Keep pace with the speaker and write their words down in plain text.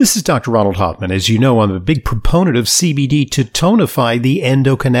This is Dr. Ronald Hoffman. As you know, I'm a big proponent of CBD to tonify the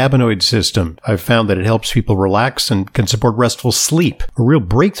endocannabinoid system. I've found that it helps people relax and can support restful sleep, a real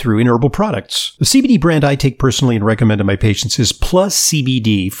breakthrough in herbal products. The CBD brand I take personally and recommend to my patients is Plus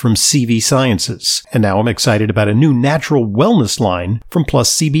CBD from CV Sciences. And now I'm excited about a new natural wellness line from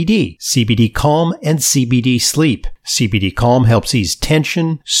Plus CBD, CBD Calm and CBD Sleep. CBD Calm helps ease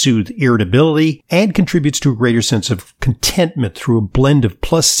tension, soothe irritability, and contributes to a greater sense of contentment through a blend of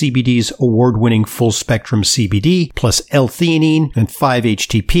Plus CBD's award-winning full-spectrum CBD, plus L-theanine and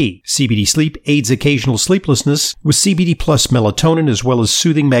 5-HTP. CBD Sleep aids occasional sleeplessness with CBD plus melatonin, as well as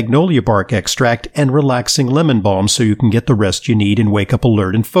soothing magnolia bark extract and relaxing lemon balm, so you can get the rest you need and wake up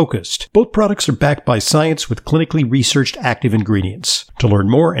alert and focused. Both products are backed by science with clinically researched active ingredients. To learn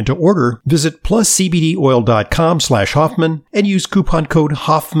more and to order, visit pluscbdoil.com/Hoffman and use coupon code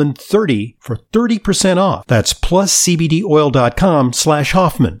Hoffman30 for 30% off. That's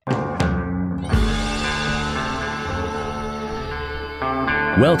pluscbdoil.com/Hoffman.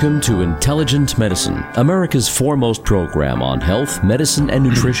 Welcome to Intelligent Medicine, America's foremost program on health, medicine, and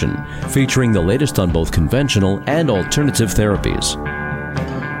nutrition, featuring the latest on both conventional and alternative therapies.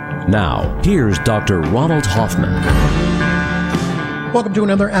 Now, here's Dr. Ronald Hoffman. Welcome to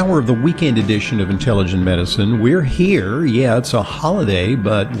another hour of the weekend edition of Intelligent Medicine. We're here. Yeah, it's a holiday,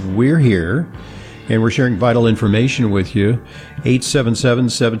 but we're here. And we're sharing vital information with you.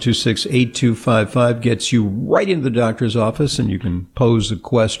 877-726-8255 gets you right into the doctor's office, and you can pose a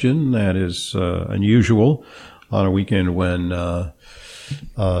question that is unusual on a weekend when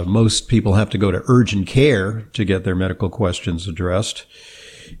most people have to go to urgent care to get their medical questions addressed.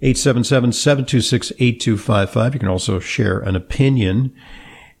 877-726-8255. You can also share an opinion.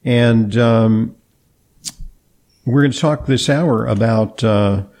 And we're going to talk this hour about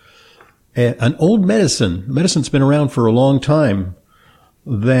an old medicine. Medicine's been around for a long time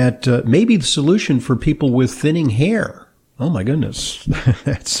that may be the solution for people with thinning hair. Oh, my goodness.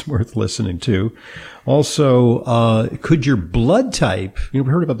 That's worth listening to. Also, could your blood type, you've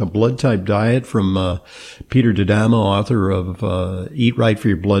heard about the blood type diet from Peter D'Adamo, author of Eat Right for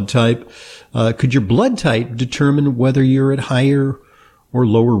Your Blood Type. Could your blood type determine whether you're at higher or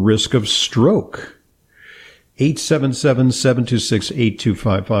lower risk of stroke?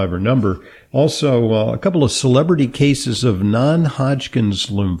 877-726-8255 our number. Also, a couple of celebrity cases of non-Hodgkin's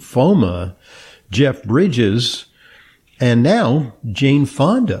lymphoma, Jeff Bridges, and now Jane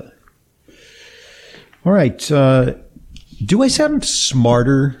Fonda. All right. Do I sound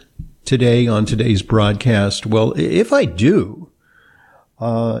smarter today on today's broadcast? Well, if I do,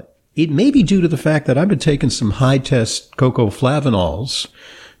 it may be due to the fact that I've been taking some high-test cocoa flavanols,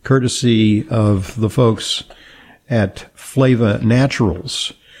 courtesy of the folks at Flava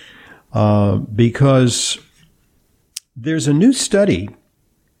Naturals, because there's a new study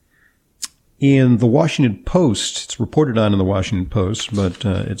in the Washington Post. It's reported on in the Washington Post, but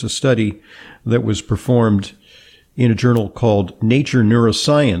it's a study that was performed in a journal called Nature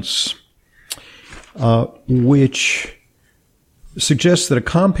Neuroscience, which suggests that a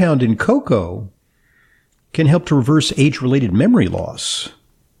compound in cocoa can help to reverse age-related memory loss.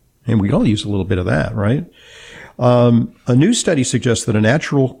 And we all use a little bit of that, right? A new study suggests that a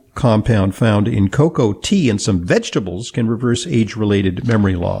natural compound found in cocoa, tea, and some vegetables can reverse age-related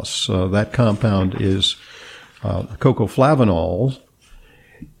memory loss. That compound is cocoa flavanol.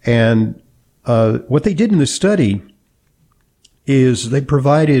 And what they did in this study is they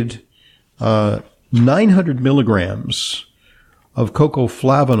provided 900 milligrams of cocoa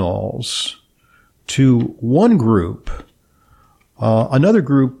flavanols to one group. Another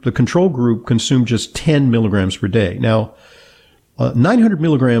group, the control group, consumed just 10 milligrams per day. Now, 900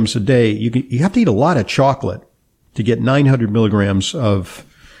 milligrams a day, you have to eat a lot of chocolate to get 900 milligrams of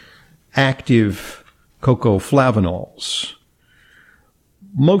active cocoa flavanols.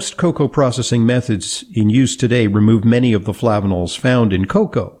 Most cocoa processing methods in use today remove many of the flavanols found in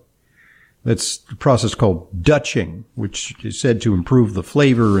cocoa. That's a process called Dutching, which is said to improve the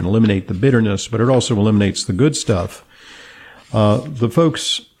flavor and eliminate the bitterness, but it also eliminates the good stuff. The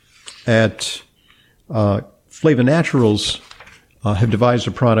folks at Flava Naturals have devised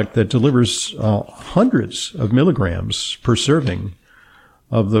a product that delivers hundreds of milligrams per serving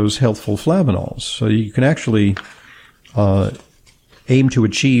of those healthful flavanols. So you can actually aim to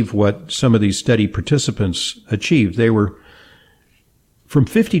achieve what some of these study participants achieved. They were from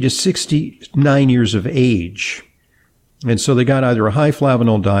 50 to 69 years of age, and so they got either a high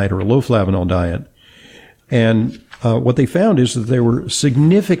flavanol diet or a low flavanol diet. And what they found is that there were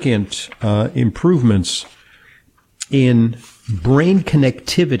significant improvements in brain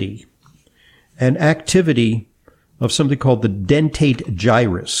connectivity and activity of something called the dentate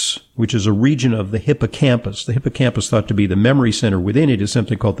gyrus, which is a region of the hippocampus. The hippocampus, thought to be the memory center within it, is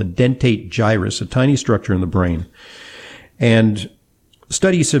something called the dentate gyrus, a tiny structure in the brain. And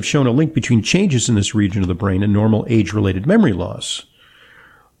studies have shown a link between changes in this region of the brain and normal age-related memory loss.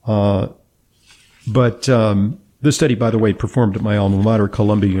 But this study, by the way, performed at my alma mater,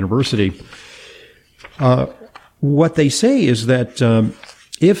 Columbia University. What they say is that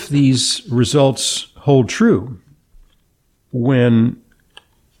if these results hold true, when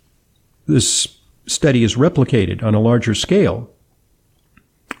this study is replicated on a larger scale,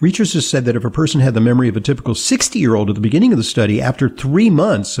 researchers said that if a person had the memory of a typical 60-year-old at the beginning of the study, after 3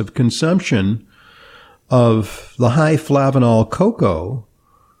 months of consumption of the high flavanol cocoa,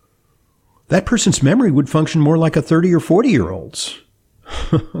 that person's memory would function more like a 30 or 40-year-old's.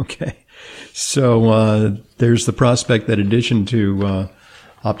 Okay. So there's the prospect that in addition to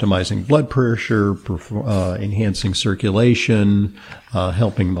optimizing blood pressure, enhancing circulation,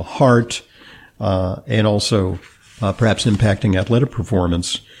 helping the heart, and also perhaps impacting athletic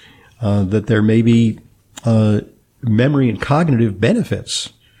performance, that there may be memory and cognitive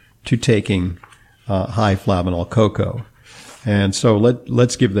benefits to taking high flavanol cocoa. And so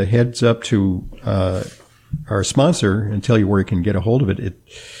let's give the heads up to our sponsor and tell you where you can get a hold of it.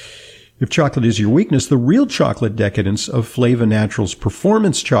 If chocolate is your weakness, the real chocolate decadence of Flava Naturals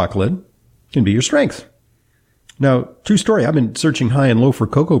Performance Chocolate can be your strength. Now, true story, I've been searching high and low for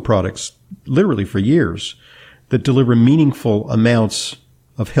cocoa products literally for years that deliver meaningful amounts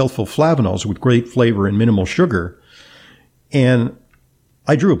of healthful flavanols with great flavor and minimal sugar. And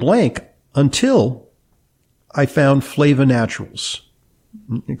I drew a blank until I found Flava Naturals.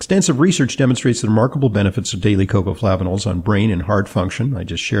 Extensive research demonstrates the remarkable benefits of daily cocoa flavanols on brain and heart function. I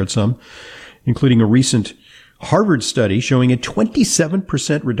just shared some, including a recent Harvard study showing a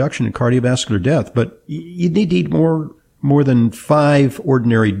 27% reduction in cardiovascular death. But you need to eat more than 5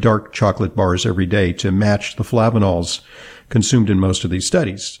 ordinary dark chocolate bars every day to match the flavanols consumed in most of these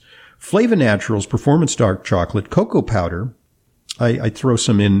studies. Flava Naturals Performance Dark Chocolate Cocoa Powder, I throw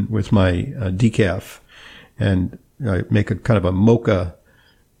some in with my decaf and I make a kind of a mocha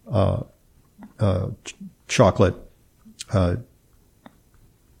chocolate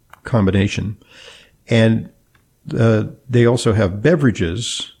combination. And they also have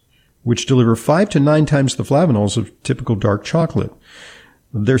beverages which deliver 5 to 9 times the flavanols of typical dark chocolate.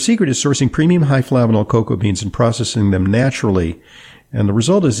 Their secret is sourcing premium high flavanol cocoa beans and processing them naturally. And the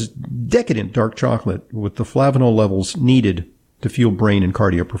result is decadent dark chocolate with the flavanol levels needed to fuel brain and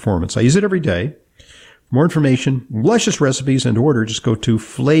cardio performance. I use it every day. For more information, luscious recipes, and to order, just go to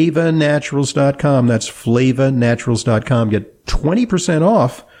FlavaNaturals.com. That's FlavaNaturals.com. Get 20%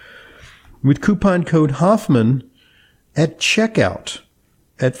 off with coupon code Hoffman at checkout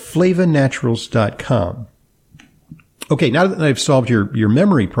at FlavaNaturals.com. Okay, now that I've solved your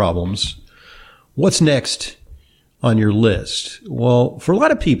memory problems, what's next on your list? Well, for a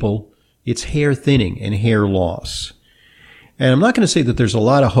lot of people, it's hair thinning and hair loss. And I'm not going to say that there's a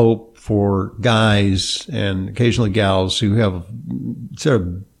lot of hope for guys and occasionally gals who have sort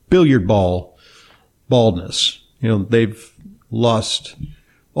of billiard ball baldness. You know, they've lost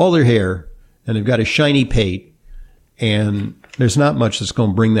all their hair and they've got a shiny pate, and there's not much that's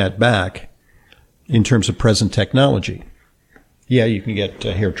going to bring that back in terms of present technology. Yeah, you can get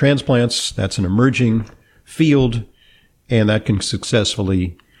hair transplants. That's an emerging field, and that can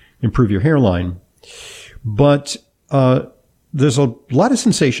successfully improve your hairline. But there's a lot of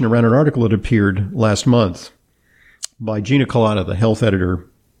sensation around an article that appeared last month by Gina Colada, the health editor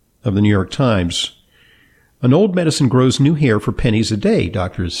of the New York Times. An old medicine grows new hair for pennies a day,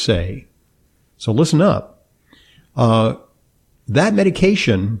 doctors say. So listen up. That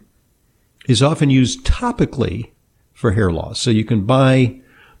medication is often used topically for hair loss. So you can buy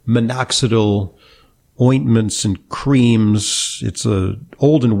minoxidil ointments and creams. It's an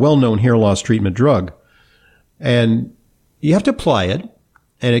old and well-known hair loss treatment drug. And you have to apply it,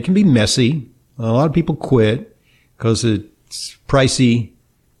 and it can be messy. A lot of people quit because it's pricey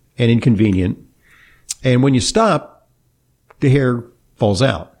and inconvenient. And when you stop, the hair falls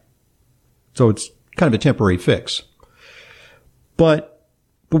out. So it's kind of a temporary fix. But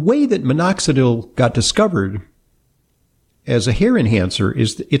the way that minoxidil got discovered as a hair enhancer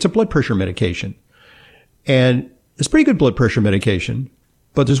is it's a blood pressure medication. And it's pretty good blood pressure medication,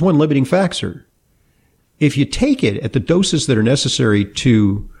 but there's one limiting factor. If you take it at the doses that are necessary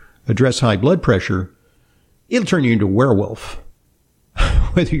to address high blood pressure, it'll turn you into a werewolf.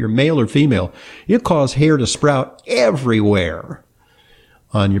 Whether you're male or female, it'll cause hair to sprout everywhere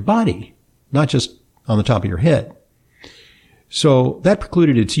on your body, not just on the top of your head. So that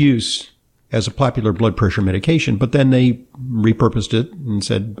precluded its use as a popular blood pressure medication, but then they repurposed it and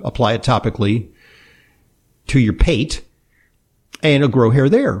said, apply it topically to your pate and it'll grow hair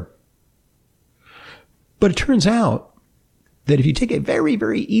there. But it turns out that if you take a very,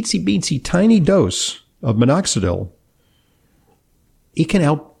 very itsy-bitsy tiny dose of minoxidil, it can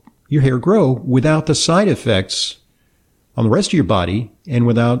help your hair grow without the side effects on the rest of your body and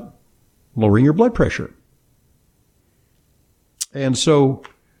without lowering your blood pressure. And so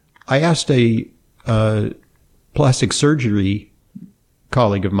I asked a plastic surgery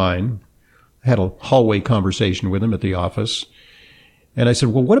colleague of mine, I had a hallway conversation with him at the office, and I said,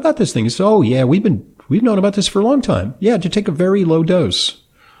 well, what about this thing? He said, oh, yeah, we've known about this for a long time. Yeah, to take a very low dose.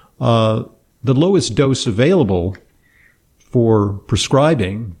 The lowest dose available for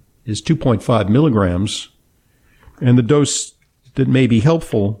prescribing is 2.5 milligrams, and the dose that may be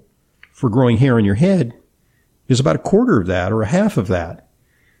helpful for growing hair in your head is about a quarter of that or a half of that.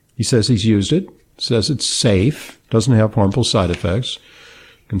 He says he's used it, says it's safe, doesn't have harmful side effects.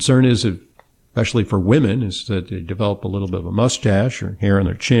 Concern is, especially for women, is that they develop a little bit of a mustache or hair on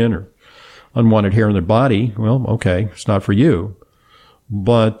their chin or unwanted hair on their body. Well, okay, it's not for you.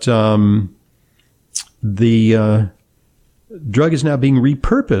 But the drug is now being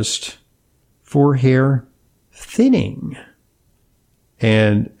repurposed for hair thinning.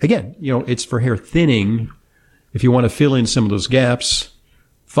 And again, it's for hair thinning. If you want to fill in some of those gaps,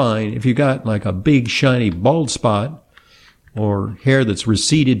 fine. If you got like a big shiny bald spot or hair that's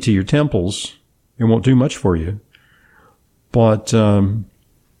receded to your temples, it won't do much for you. But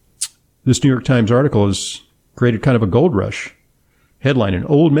this New York Times article has created kind of a gold rush. Headline, an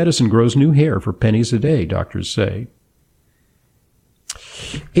old medicine grows new hair for pennies a day, doctors say.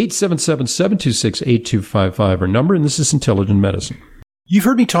 877-726-8255 our number, and this is Intelligent Medicine. You've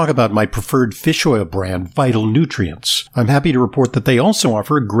heard me talk about my preferred fish oil brand, Vital Nutrients. I'm happy to report that they also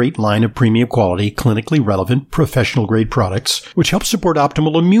offer a great line of premium quality, clinically relevant, professional-grade products, which help support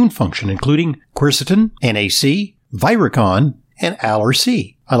optimal immune function, including quercetin, NAC, Viricon, and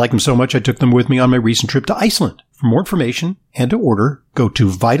Aller-C. I like them so much I took them with me on my recent trip to Iceland. For more information and to order, go to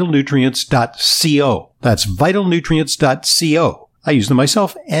vitalnutrients.co. That's vitalnutrients.co. I use them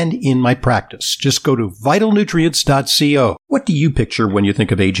myself and in my practice. Just go to vitalnutrients.co. What do you picture when you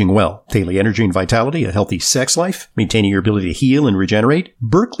think of aging well? Daily energy and vitality, a healthy sex life, maintaining your ability to heal and regenerate?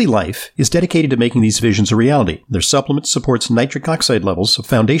 Berkeley Life is dedicated to making these visions a reality. Their supplement supports nitric oxide levels, a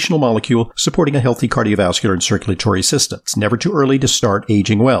foundational molecule supporting a healthy cardiovascular and circulatory system. It's never too early to start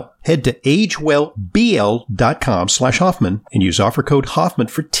aging well. Head to agewellbl.com/Hoffman and use offer code Hoffman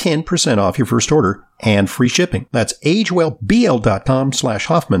for 10% off your first order and free shipping. That's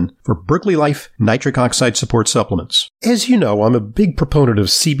agewellbl.com/Hoffman for Berkeley Life nitric oxide support supplements. As you know, I'm a big proponent of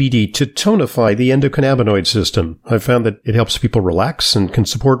CBD to tonify the endocannabinoid system. I've found that it helps people relax and can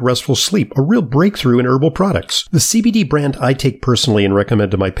support restful sleep, a real breakthrough in herbal products. The CBD brand I take personally and recommend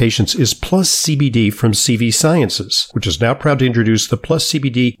to my patients is Plus CBD from CV Sciences, which is now proud to introduce the Plus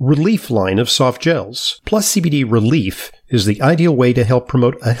CBD Relief line of soft gels. Plus CBD Relief is the ideal way to help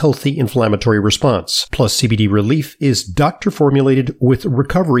promote a healthy inflammatory response. Plus CBD Relief is doctor-formulated with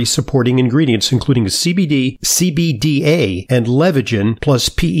recovery-supporting ingredients including CBD, CBDA, and Levagen plus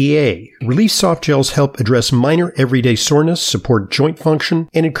PEA. Relief soft gels help address minor everyday soreness, support joint function,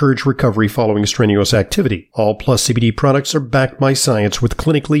 and encourage recovery following strenuous activity. All Plus CBD products are backed by science with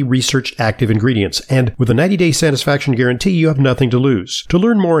clinically researched active ingredients, and with a 90-day satisfaction guarantee, you have nothing to lose. To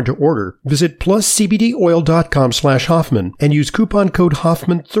learn more and to order, visit pluscbdoil.com/Hoffman and use coupon code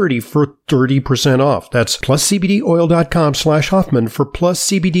Hoffman30 for 30% off. That's pluscbdoil.com/Hoffman for Plus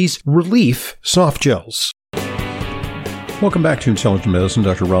CBD's Relief soft gels. Welcome back to Intelligent Medicine.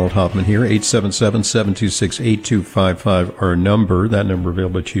 Dr. Ronald Hoffman here. 877-726-8255 our number. That number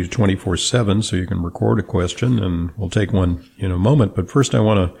available to you 24/7, so you can record a question, and we'll take one in a moment. But first, I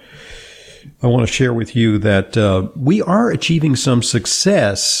want to share with you that we are achieving some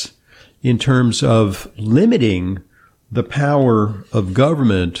success in terms of limiting the power of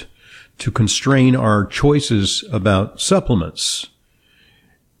government to constrain our choices about supplements.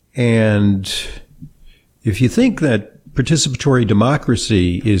 And if you think that participatory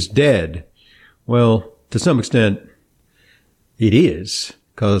democracy is dead, well, to some extent it is,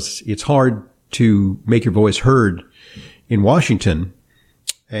 because it's hard to make your voice heard in Washington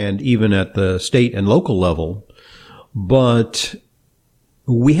and even at the state and local level. But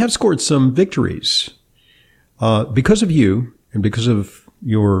we have scored some victories. Because of you and because of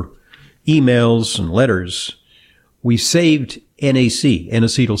your emails and letters, we saved NAC.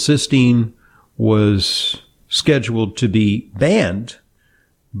 N-acetylcysteine was scheduled to be banned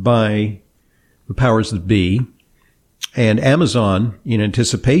by the powers that be, and Amazon, in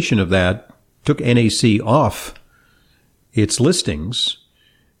anticipation of that, took NAC off its listings,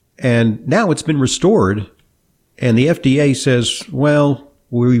 and now it's been restored, and the FDA says, well,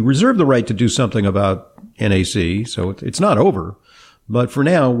 we reserve the right to do something about NAC, so it's not over, but for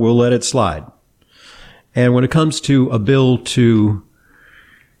now, we'll let it slide. And when it comes to a bill to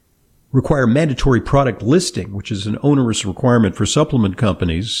require mandatory product listing, which is an onerous requirement for supplement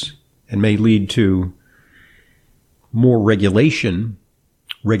companies and may lead to more regulation,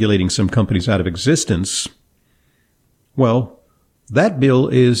 regulating some companies out of existence, well, that bill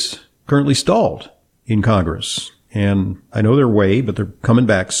is currently stalled in Congress. And I know they're away, but they're coming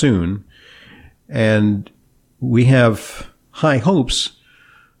back soon. And we have high hopes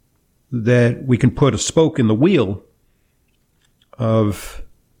that we can put a spoke in the wheel of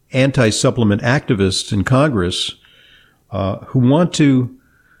anti-supplement activists in Congress who want to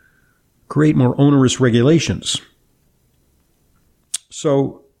create more onerous regulations.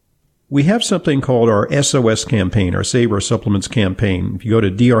 So we have something called our SOS campaign, our Save Our Supplements campaign. If you go to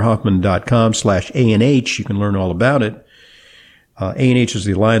drhoffman.com/ANH, you can learn all about it. ANH is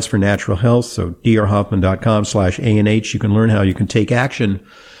the Alliance for Natural Health, so drhoffman.com/ANH. You can learn how you can take action.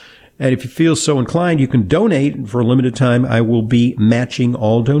 And if you feel so inclined, you can donate. For a limited time, I will be matching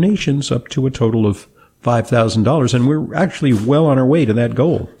all donations up to a total of $5,000. And we're actually well on our way to that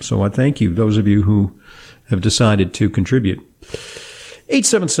goal. So I thank you, those of you who have decided to contribute.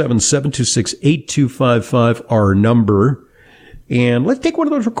 877-726-8255, our number. And let's take one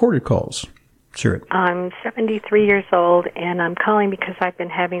of those recorded calls. Sure. I'm 73 years old, and I'm calling because I've been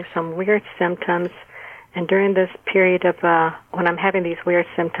having some weird symptoms. And during this period of when I'm having these weird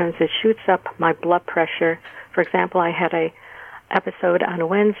symptoms, it shoots up my blood pressure. For example, I had a episode on a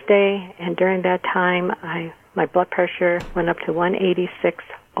Wednesday, and during that time, my blood pressure went up to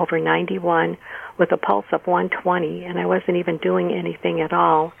 186/91 with a pulse of 120, and I wasn't even doing anything at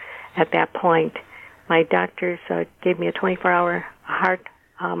all at that point. My doctors gave me a 24-hour heart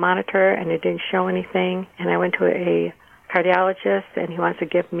monitor, and it didn't show anything. And I went to a cardiologist, and he wants to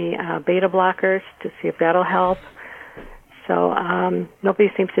give me beta blockers to see if that'll help. So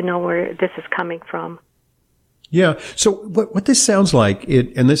nobody seems to know where this is coming from. Yeah. So what this sounds like,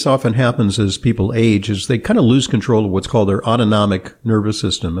 and this often happens as people age, is they kind of lose control of what's called their autonomic nervous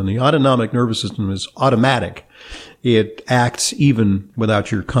system. And the autonomic nervous system is automatic. It acts even without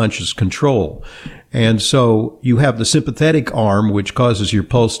your conscious control. And so you have the sympathetic arm, which causes your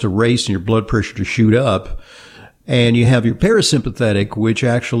pulse to race and your blood pressure to shoot up. And you have your parasympathetic, which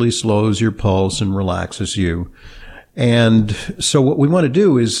actually slows your pulse and relaxes you. And so what we want to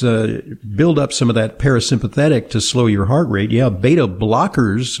do is build up some of that parasympathetic to slow your heart rate. Yeah, beta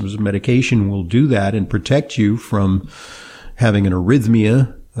blockers, medication will do that and protect you from having an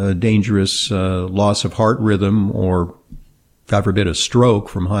arrhythmia, a dangerous loss of heart rhythm, or, God forbid, a stroke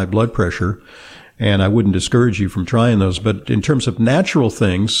from high blood pressure. And I wouldn't discourage you from trying those. But in terms of natural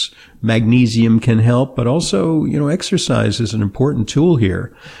things, magnesium can help, but also, exercise is an important tool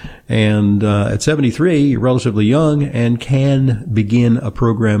here. And at 73, you're relatively young and can begin a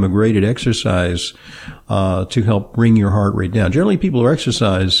program of graded exercise to help bring your heart rate down. Generally, people who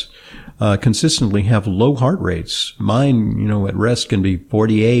exercise consistently have low heart rates. Mine, at rest can be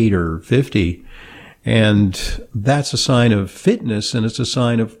 48 or 50. And that's a sign of fitness, and it's a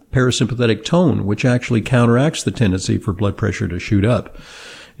sign of parasympathetic tone, which actually counteracts the tendency for blood pressure to shoot up.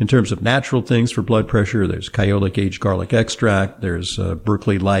 In terms of natural things for blood pressure, there's Kyolic aged garlic extract, there's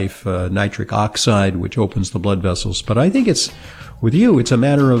Berkeley Life nitric oxide, which opens the blood vessels. But I think with you, it's a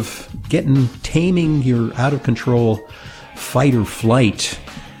matter of taming your out of control fight or flight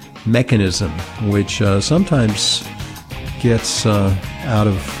mechanism, which sometimes gets out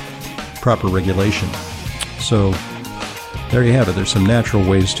of proper regulation. So there you have it. There's some natural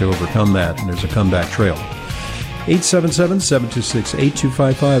ways to overcome that, and there's a comeback trail.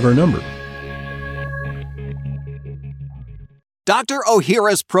 877-726-8255, our number. Dr.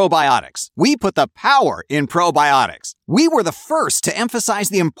 Ohhira's Probiotics. We put the power in probiotics. We were the first to emphasize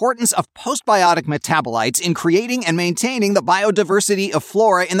the importance of postbiotic metabolites in creating and maintaining the biodiversity of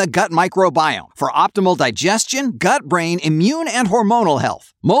flora in the gut microbiome for optimal digestion, gut, brain, immune, and hormonal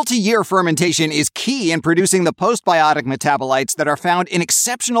health. Multi-year fermentation is key in producing the postbiotic metabolites that are found in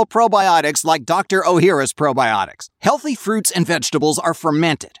exceptional probiotics like Dr. Ohhira's Probiotics. Healthy fruits and vegetables are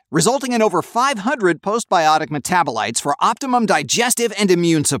fermented, resulting in over 500 postbiotic metabolites for optimum digestive and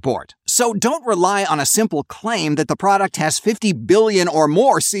immune support. So don't rely on a simple claim that the product has 50 billion or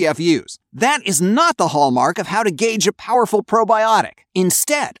more CFUs. That is not the hallmark of how to gauge a powerful probiotic.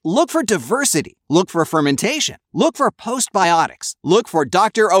 Instead, look for diversity. Look for fermentation. Look for postbiotics. Look for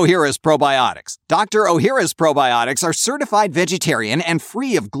Dr. Ohhira's probiotics. Dr. Ohhira's probiotics are certified vegetarian and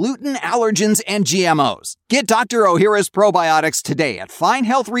free of gluten, allergens, and GMOs. Get Dr. Ohhira's probiotics today at fine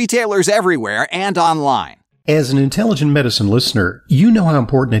health retailers everywhere and online. As an Intelligent Medicine listener, you know how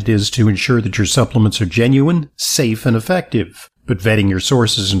important it is to ensure that your supplements are genuine, safe, and effective. But vetting your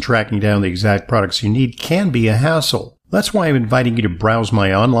sources and tracking down the exact products you need can be a hassle. That's why I'm inviting you to browse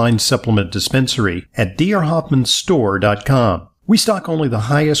my online supplement dispensary at drhoffmanstore.com. We stock only the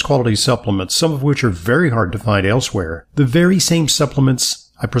highest quality supplements, some of which are very hard to find elsewhere. The very same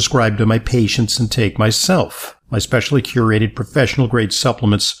supplements I prescribe to my patients and take myself. My specially curated professional-grade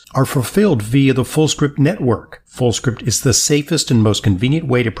supplements are fulfilled via the FullScript network. FullScript is the safest and most convenient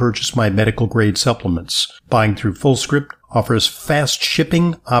way to purchase my medical-grade supplements. Buying through FullScript offers fast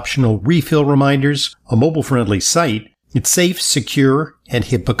shipping, optional refill reminders, a mobile-friendly site. It's safe, secure, and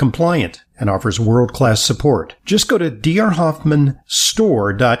HIPAA-compliant, and offers world-class support. Just go to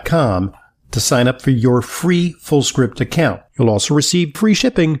drhoffmanstore.com to sign up for your free FullScript account. You'll also receive free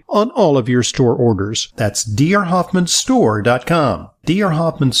shipping on all of your store orders. That's drhoffmanstore.com.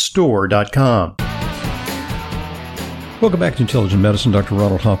 drhoffmanstore.com. Welcome back to Intelligent Medicine. Dr.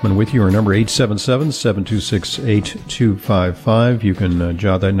 Ronald Hoffman with you. Our number 877-726-8255. You can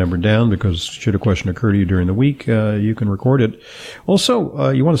jot that number down because should a question occur to you during the week, you can record it.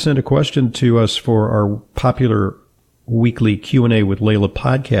 Also, you want to send a question to us for our popular weekly Q&A with Layla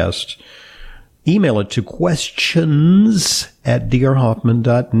podcast. Email it to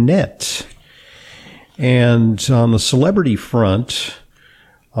questions@drhoffman.net. And on the celebrity front,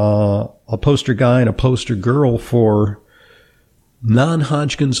 a poster guy and a poster girl for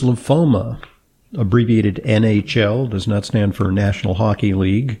non-Hodgkin's lymphoma, abbreviated NHL, does not stand for National Hockey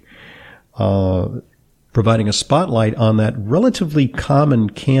League, providing a spotlight on that relatively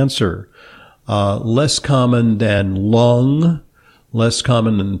common cancer, less common than lung, less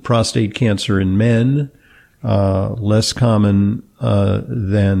common than prostate cancer in men, less common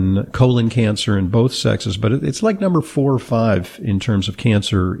than colon cancer in both sexes, but it's like number 4 or 5 in terms of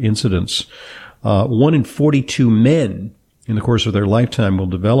cancer incidence. 1 in 42 men in the course of their lifetime will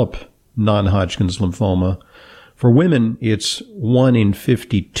develop non-Hodgkin's lymphoma. For women, it's 1 in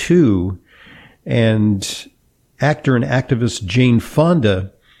 52. And actor and activist Jane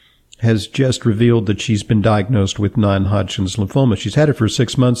Fonda has just revealed that she's been diagnosed with non-Hodgkin's lymphoma. She's had it for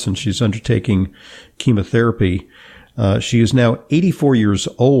 6 months and she's undertaking chemotherapy. She is now 84 years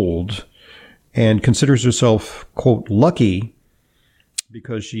old and considers herself, quote, lucky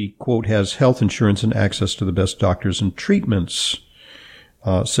because she, quote, has health insurance and access to the best doctors and treatments.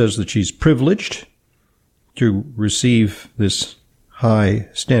 Says that she's privileged to receive this high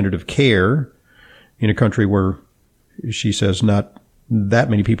standard of care in a country where she says not that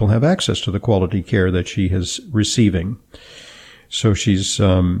many people have access to the quality care that she is receiving. So she's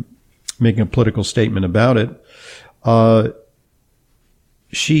making a political statement about it.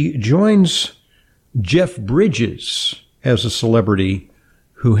 She joins Jeff Bridges as a celebrity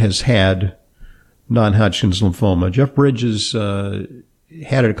who has had non-Hodgkin's lymphoma. Jeff Bridges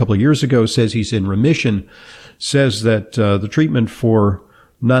had it a couple of years ago, says he's in remission, says that the treatment for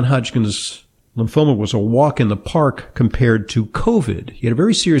non-Hodgkin's lymphoma was a walk in the park compared to COVID. He had a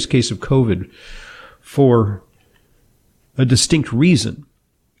very serious case of COVID for a distinct reason,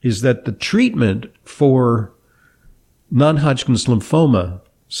 is that the treatment for non-Hodgkin's lymphoma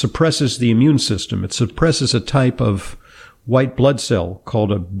suppresses the immune system. It suppresses a type of white blood cell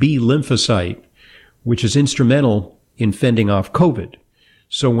called a B lymphocyte, which is instrumental in fending off COVID.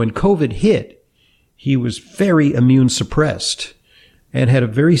 So when COVID hit, he was very immune suppressed and had a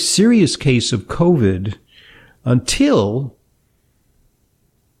very serious case of COVID until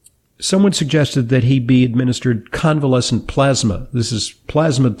someone suggested that he be administered convalescent plasma. This is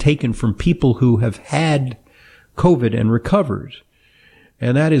plasma taken from people who have had COVID and recovered.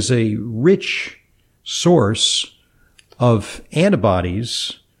 And that is a rich source of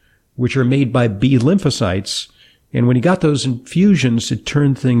antibodies, which are made by B lymphocytes. And when he got those infusions, it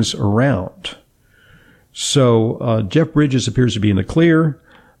turned things around. So Jeff Bridges appears to be in the clear.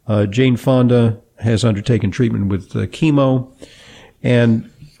 Jane Fonda has undertaken treatment with chemo. And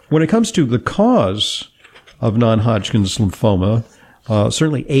when it comes to the cause of non-Hodgkin's lymphoma,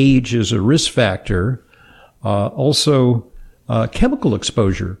 certainly age is a risk factor. Also, chemical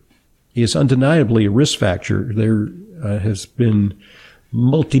exposure is undeniably a risk factor. There has been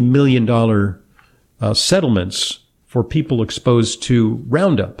multi-million-dollar settlements for people exposed to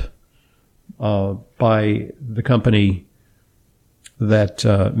Roundup, by the company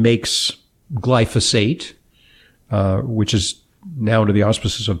that makes glyphosate, which is now under the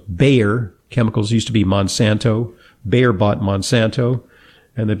auspices of Bayer Chemicals. It used to be Monsanto. Bayer bought Monsanto,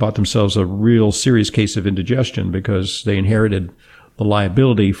 and they bought themselves a real serious case of indigestion because they inherited the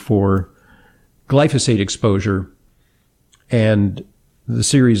liability for glyphosate exposure and the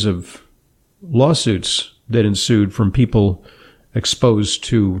series of lawsuits that ensued from people exposed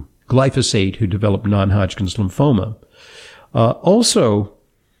to glyphosate who developed non-Hodgkin's lymphoma.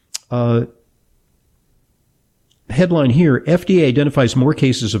 Headline here, FDA identifies more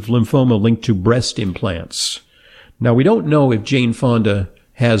cases of lymphoma linked to breast implants. Now, we don't know if Jane Fonda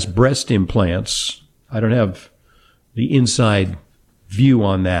has breast implants. I don't have the inside view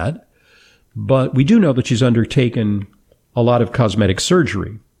on that. But we do know that she's undertaken a lot of cosmetic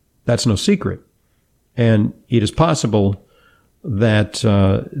surgery. That's no secret. And it is possible that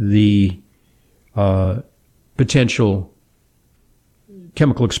the potential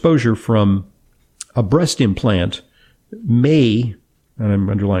chemical exposure from a breast implant may, and I'm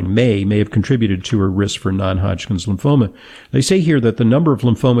underlining may have contributed to her risk for non-Hodgkin's lymphoma. They say here that the number of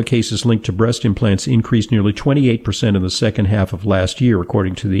lymphoma cases linked to breast implants increased nearly 28% in the second half of last year,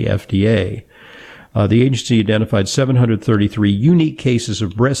 according to the FDA. The agency identified 733 unique cases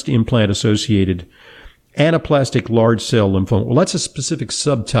of breast implant-associated anaplastic large cell lymphoma. Well, that's a specific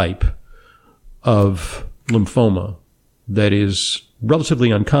subtype of lymphoma that is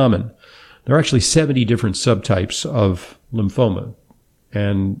relatively uncommon. There are actually 70 different subtypes of lymphoma.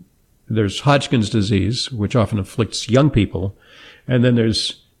 And there's Hodgkin's disease, which often afflicts young people. And then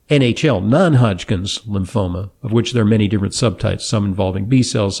there's NHL, non-Hodgkin's lymphoma, of which there are many different subtypes, some involving B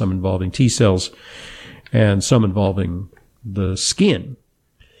cells, some involving T cells, and some involving the skin.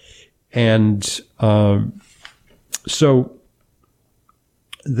 And so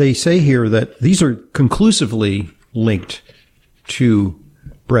they say here that these are conclusively linked to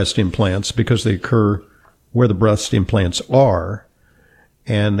breast implants because they occur where the breast implants are,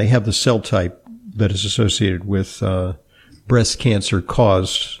 and they have the cell type that is associated with breast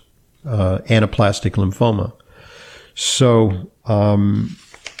cancer-caused anaplastic lymphoma. So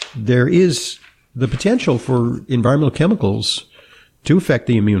there is the potential for environmental chemicals to affect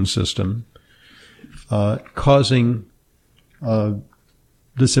the immune system, causing the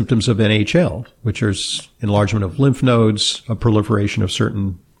symptoms of NHL, which is enlargement of lymph nodes, a proliferation of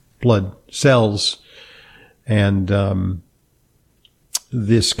certain blood cells, and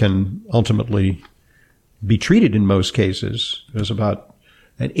this can ultimately be treated in most cases. There's about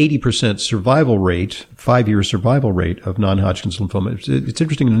an 80% survival rate, 5-year survival rate of non-Hodgkin's lymphoma. It's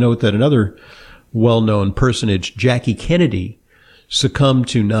interesting to note that another well-known personage, Jackie Kennedy, succumbed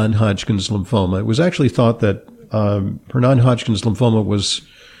to non-Hodgkin's lymphoma. It was actually thought that her non-Hodgkin's lymphoma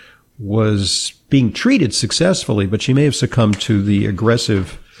was being treated successfully, but she may have succumbed to the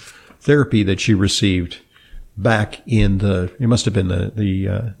aggressive therapy that she received back in it must have been the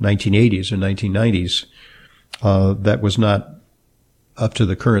 1980s or 1990s. That was not up to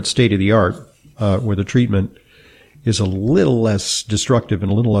the current state of the art, where the treatment is a little less destructive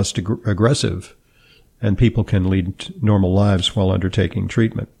and a little less aggressive, and people can lead normal lives while undertaking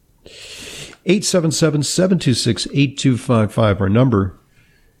treatment. 877-726-8255, our number.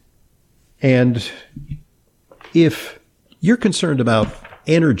 And if you're concerned about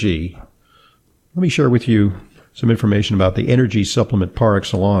energy, let me share with you some information about the energy supplement par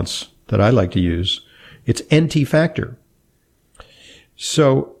excellence that I like to use. It's NT Factor.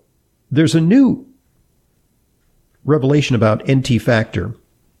 So there's a new revelation about NT Factor.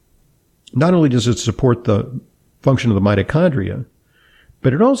 Not only does it support the function of the mitochondria,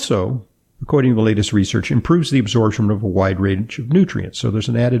 but it also, according to the latest research, improves the absorption of a wide range of nutrients. So there's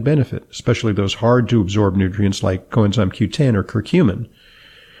an added benefit, especially those hard-to-absorb nutrients like coenzyme Q10 or curcumin,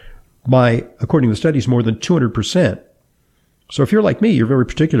 by, according to the studies, more than 200%. So if you're like me, you're very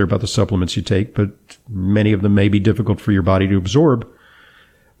particular about the supplements you take, but many of them may be difficult for your body to absorb.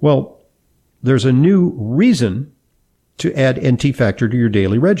 Well, there's a new reason to add NT Factor to your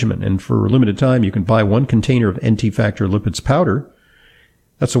daily regimen. And for a limited time, you can buy 1 container of NT Factor lipids powder.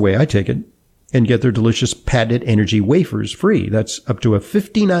 That's the way I take it. And get their delicious patented energy wafers free. That's up to a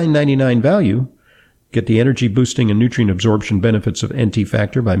 $59.99 value. Get the energy boosting and nutrient absorption benefits of NT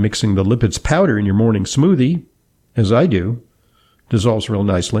Factor by mixing the lipids powder in your morning smoothie, as I do. Dissolves real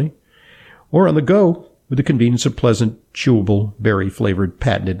nicely. Or on the go with the convenience of pleasant, chewable, berry-flavored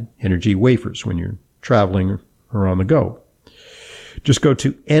patented energy wafers when you're traveling or on the go. Just go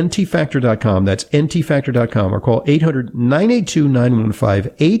to ntfactor.com. That's ntfactor.com, or call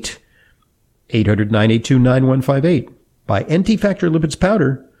 800-982-9158, 800-982-9158. Buy NT Factor lipids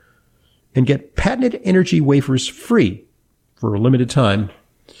powder and get patented energy wafers free for a limited time.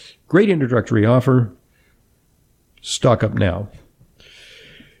 Great introductory offer. Stock up now.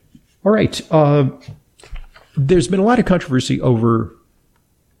 All right. There's been a lot of controversy over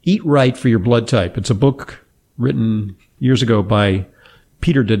Eat Right for Your Blood Type. It's a book written years ago by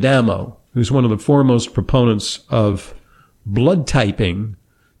Peter D'Adamo, who's one of the foremost proponents of blood typing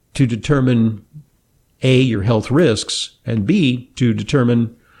to determine A, your health risks, and B, to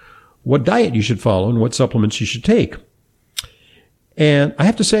determine what diet you should follow and what supplements you should take. And I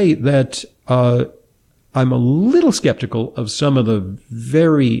have to say that I'm a little skeptical of some of the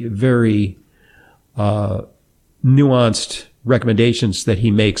very, very nuanced recommendations that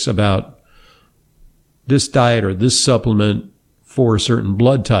he makes about this diet or this supplement for a certain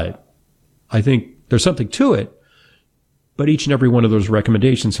blood type. I think there's something to it, but each and every one of those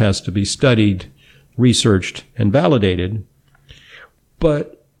recommendations has to be studied, researched, and validated.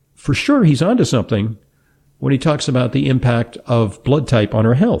 But for sure, he's onto something when he talks about the impact of blood type on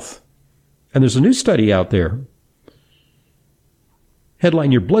our health. And there's a new study out there.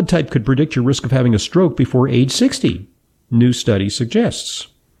 Headline, your blood type could predict your risk of having a stroke before age 60. New study suggests.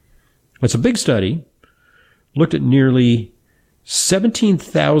 It's a big study. Looked at nearly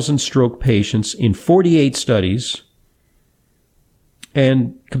 17,000 stroke patients in 48 studies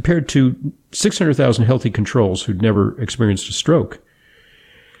and compared to 600,000 healthy controls who'd never experienced a stroke.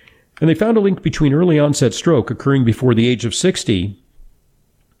 And they found a link between early onset stroke occurring before the age of 60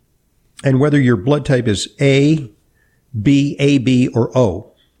 and whether your blood type is A, B, AB, or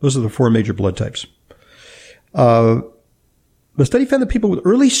O. Those are the four major blood types. The study found that people with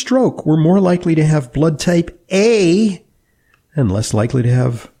early stroke were more likely to have blood type A and less likely to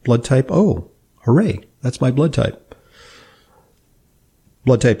have blood type O. Hooray, that's my blood type.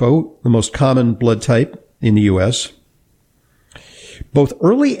 Blood type O, the most common blood type in the U.S. Both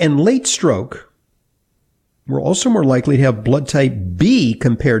early and late stroke were also more likely to have blood type B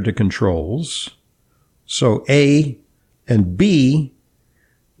compared to controls. So A and B,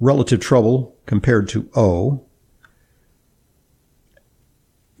 relative trouble compared to O.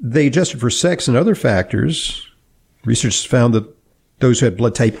 They adjusted for sex and other factors. Researchers found that those who had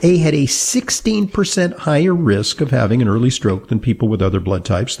blood type A had a 16% higher risk of having an early stroke than people with other blood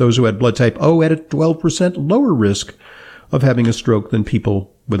types. Those who had blood type O had a 12% lower risk of having a stroke than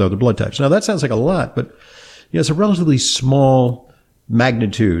people with other blood types. Now, that sounds like a lot, but it's a relatively small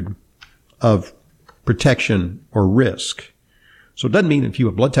magnitude of protection or risk. So it doesn't mean if you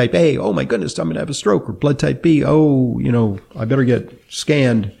have blood type A, oh my goodness, I'm going to have a stroke, or blood type B, I better get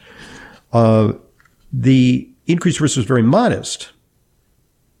scanned. The increased risk was very modest.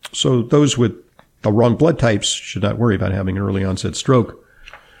 So those with the wrong blood types should not worry about having an early onset stroke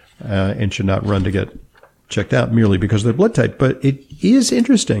and should not run to get checked out merely because of their blood type. But it is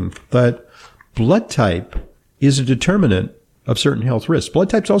interesting that blood type is a determinant of certain health risks. Blood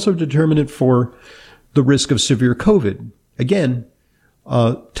type is also a determinant for the risk of severe COVID. Again,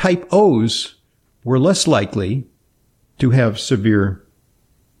 type O's were less likely to have severe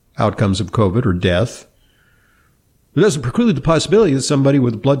outcomes of COVID or death. It doesn't preclude the possibility that somebody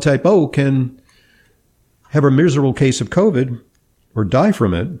with blood type O can have a miserable case of COVID or die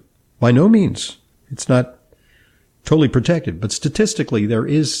from it. By no means. It's not totally protected, but statistically there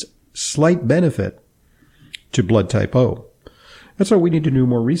is slight benefit to blood type O. That's why we need to do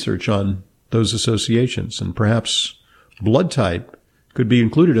more research on those associations, and perhaps blood type could be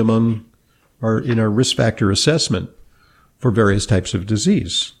included in our risk factor assessment for various types of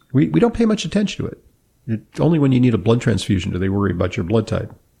disease. We don't pay much attention to it. Only when you need a blood transfusion do they worry about your blood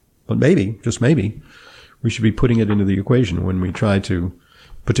type. But maybe, just maybe, we should be putting it into the equation when we try to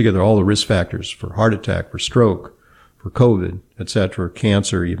put together all the risk factors for heart attack, for stroke, for COVID, etc.,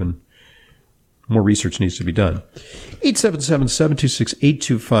 cancer even. More research needs to be done.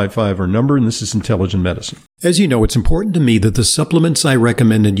 877-726-8255 our number, and this is Intelligent Medicine. As you know, it's important to me that the supplements I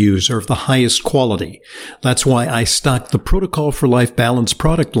recommend and use are of the highest quality. That's why I stock the Protocol for Life Balance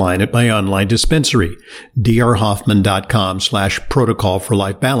product line at my online dispensary, drhoffman.com/Protocol for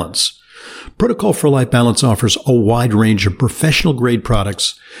Life Balance. Protocol for Life Balance offers a wide range of professional-grade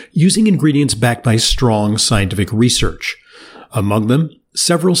products using ingredients backed by strong scientific research. Among them,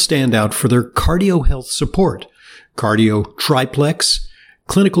 several stand out for their cardio health support: Cardio Triplex,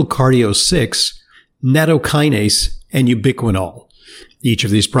 Clinical Cardio 6, Nattokinase, and Ubiquinol. Each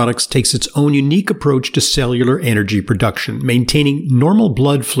of these products takes its own unique approach to cellular energy production, maintaining normal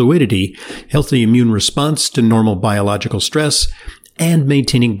blood fluidity, healthy immune response to normal biological stress, and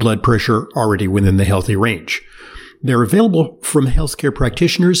maintaining blood pressure already within the healthy range. They're available from healthcare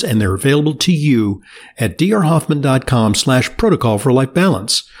practitioners, and they're available to you at drhoffman.com/protocol for life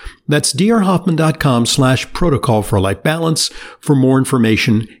balance. That's drhoffman.com/protocol for life balance for more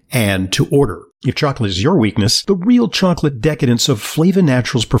information and to order. If chocolate is your weakness, the real chocolate decadence of Flava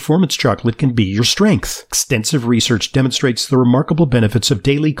Naturals Performance Chocolate can be your strength. Extensive research demonstrates the remarkable benefits of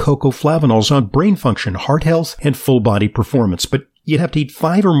daily cocoa flavanols on brain function, heart health, and full body performance. But you'd have to eat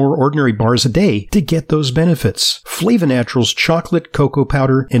 5 or more ordinary bars a day to get those benefits. Flava Naturals chocolate, cocoa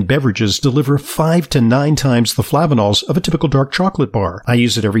powder, and beverages deliver 5 to 9 times the flavanols of a typical dark chocolate bar. I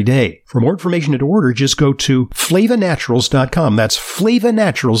use it every day. For more information and to order, just go to flavanaturals.com. That's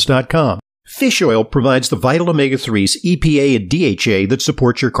flavanaturals.com. Fish oil provides the vital omega-3s, EPA, and DHA that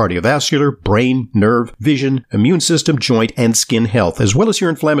support your cardiovascular, brain, nerve, vision, immune system, joint, and skin health, as well as your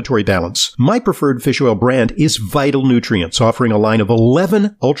inflammatory balance. My preferred fish oil brand is Vital Nutrients, offering a line of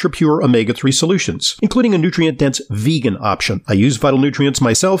 11 ultra-pure omega-3 solutions, including a nutrient-dense vegan option. I use Vital Nutrients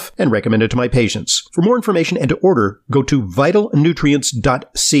myself and recommend it to my patients. For more information and to order, go to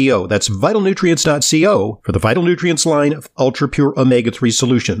vitalnutrients.co. That's vitalnutrients.co for the Vital Nutrients line of ultra-pure omega-3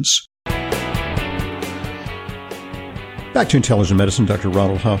 solutions. Back to Intelligent Medicine, Dr.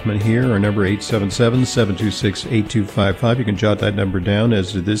 Ronald Hoffman here. Our number 877-726-8255. You can jot that number down,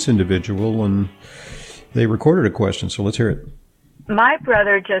 as did this individual, and they recorded a question, so let's hear it. My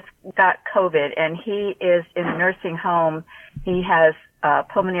brother just got COVID, and he is in a nursing home. He has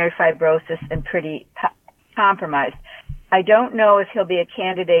pulmonary fibrosis and pretty compromised. I don't know if he'll be a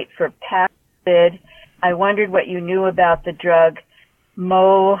candidate for Paxlovid. I wondered what you knew about the drug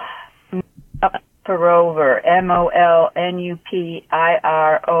Molnupiravir,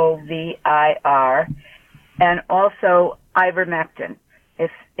 Molnupiravir, and also ivermectin,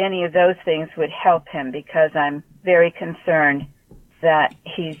 if any of those things would help him, because I'm very concerned that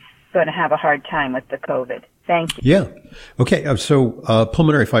he's going to have a hard time with the COVID. Thank you. Yeah. Okay. So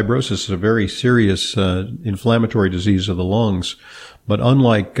pulmonary fibrosis is a very serious inflammatory disease of the lungs. But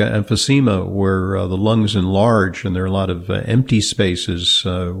unlike emphysema, where the lungs enlarge and there are a lot of empty spaces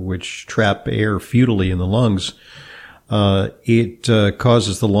which trap air futilely in the lungs, it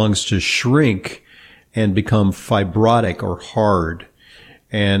causes the lungs to shrink and become fibrotic or hard.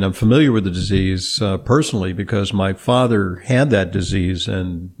 And I'm familiar with the disease personally because my father had that disease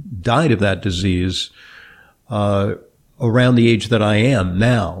and died of that disease around the age that I am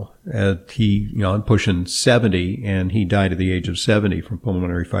now. I'm pushing 70, and he died at the age of 70 from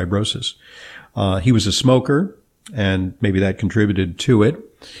pulmonary fibrosis. He was a smoker, and maybe that contributed to it.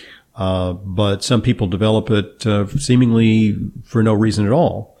 But some people develop it seemingly for no reason at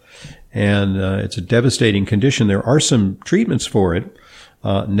all. And it's a devastating condition. There are some treatments for it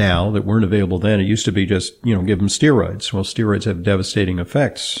now that weren't available then. It used to be just, give them steroids. Well, steroids have devastating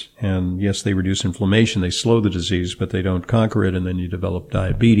effects. And yes, they reduce inflammation. They slow the disease, but they don't conquer it. And then you develop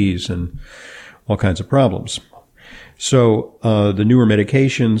diabetes and all kinds of problems. So the newer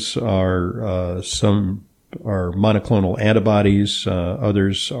medications are some are monoclonal antibodies.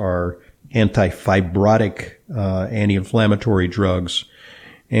 Others are anti-fibrotic, anti-inflammatory drugs.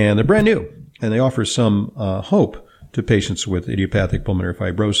 And they're brand new. And they offer some hope to patients with idiopathic pulmonary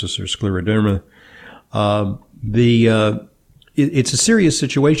fibrosis or scleroderma. It's a serious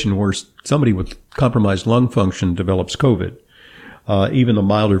situation where somebody with compromised lung function develops COVID, even the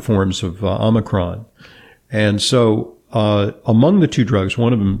milder forms of Omicron. And so among the two drugs,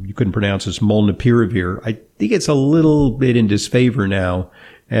 one of them you couldn't pronounce is Molnupiravir. I think it's a little bit in disfavor now.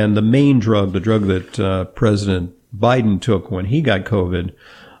 And the main drug, the drug that President Biden took when he got COVID,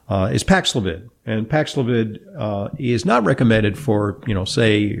 is Paxlovid. And Paxlovid is not recommended for,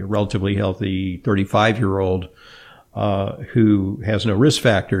 say, a relatively healthy 35-year-old who has no risk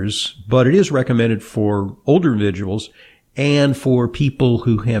factors, but it is recommended for older individuals and for people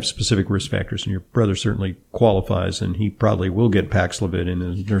who have specific risk factors. And your brother certainly qualifies, and he probably will get Paxlovid in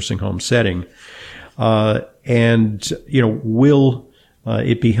a nursing home setting. Will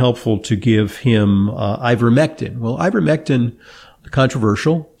it be helpful to give him ivermectin? Well, ivermectin,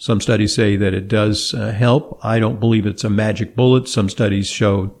 controversial. Some studies say that it does help. I don't believe it's a magic bullet. Some studies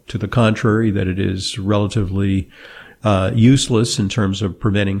show to the contrary, that it is relatively useless in terms of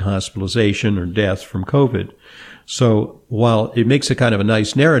preventing hospitalization or death from COVID. So while it makes a kind of a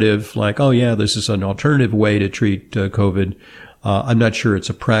nice narrative, like, oh yeah, this is an alternative way to treat COVID, I'm not sure it's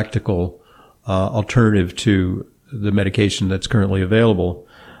a practical alternative to the medication that's currently available.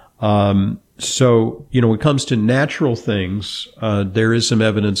 So, when it comes to natural things, there is some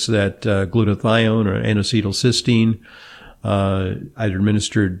evidence that glutathione or N-acetylcysteine, either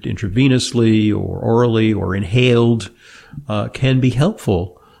administered intravenously or orally or inhaled, can be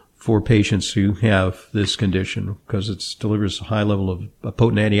helpful for patients who have this condition because it delivers a high level of a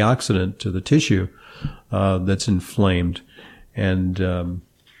potent antioxidant to the tissue that's inflamed and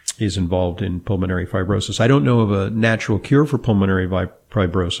is involved in pulmonary fibrosis. I don't know of a natural cure for pulmonary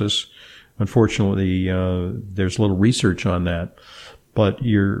fibrosis. Unfortunately, there's little research on that. But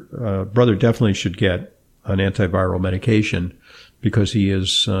your brother definitely should get an antiviral medication because he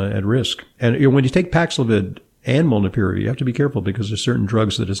is at risk. And when you take Paxlovid and molnupiravir, you have to be careful because there's certain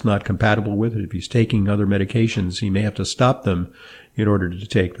drugs that it's not compatible with. If he's taking other medications, he may have to stop them in order to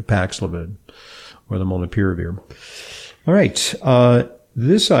take the Paxlovid or the molnupiravir. All right.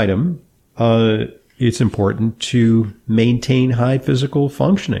 This item, it's important to maintain high physical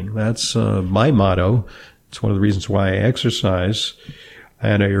functioning. That's my motto. It's one of the reasons why I exercise.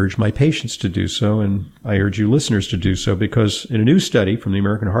 And I urge my patients to do so, and I urge you listeners to do so, because in a new study from the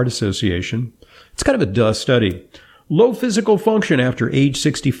American Heart Association, it's kind of a duh study. Low physical function after age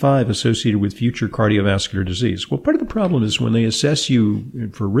 65 associated with future cardiovascular disease. Well, part of the problem is when they assess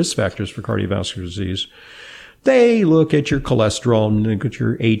you for risk factors for cardiovascular disease, they look at your cholesterol and look at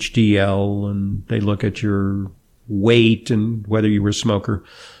your HDL and they look at your weight and whether you were a smoker.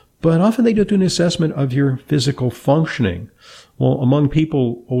 But often they don't do an assessment of your physical functioning. Well, among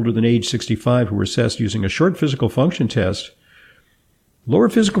people older than age 65 who were assessed using a short physical function test, lower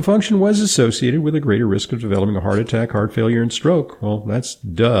physical function was associated with a greater risk of developing a heart attack, heart failure, and stroke. Well, that's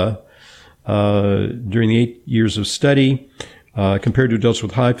duh. During the 8 years of study, compared to adults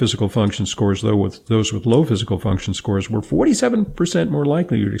with high physical function scores, though, with those with low physical function scores were 47% more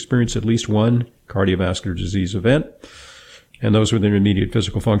likely to experience at least one cardiovascular disease event. And those with intermediate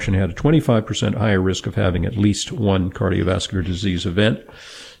physical function had a 25% higher risk of having at least one cardiovascular disease event.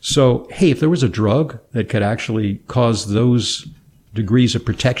 So, hey, if there was a drug that could actually cause those degrees of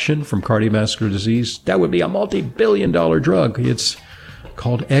protection from cardiovascular disease, that would be a multi-billion-dollar drug. It's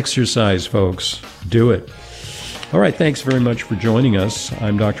called exercise, folks. Do it. All right, thanks very much for joining us.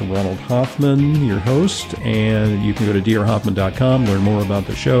 I'm Dr. Ronald Hoffman, your host, and you can go to drhoffman.com, learn more about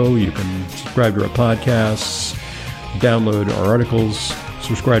the show. You can subscribe to our podcasts, download our articles,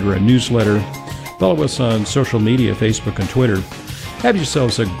 subscribe to our newsletter, follow us on social media, Facebook and Twitter. Have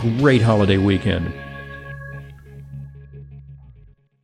yourselves a great holiday weekend.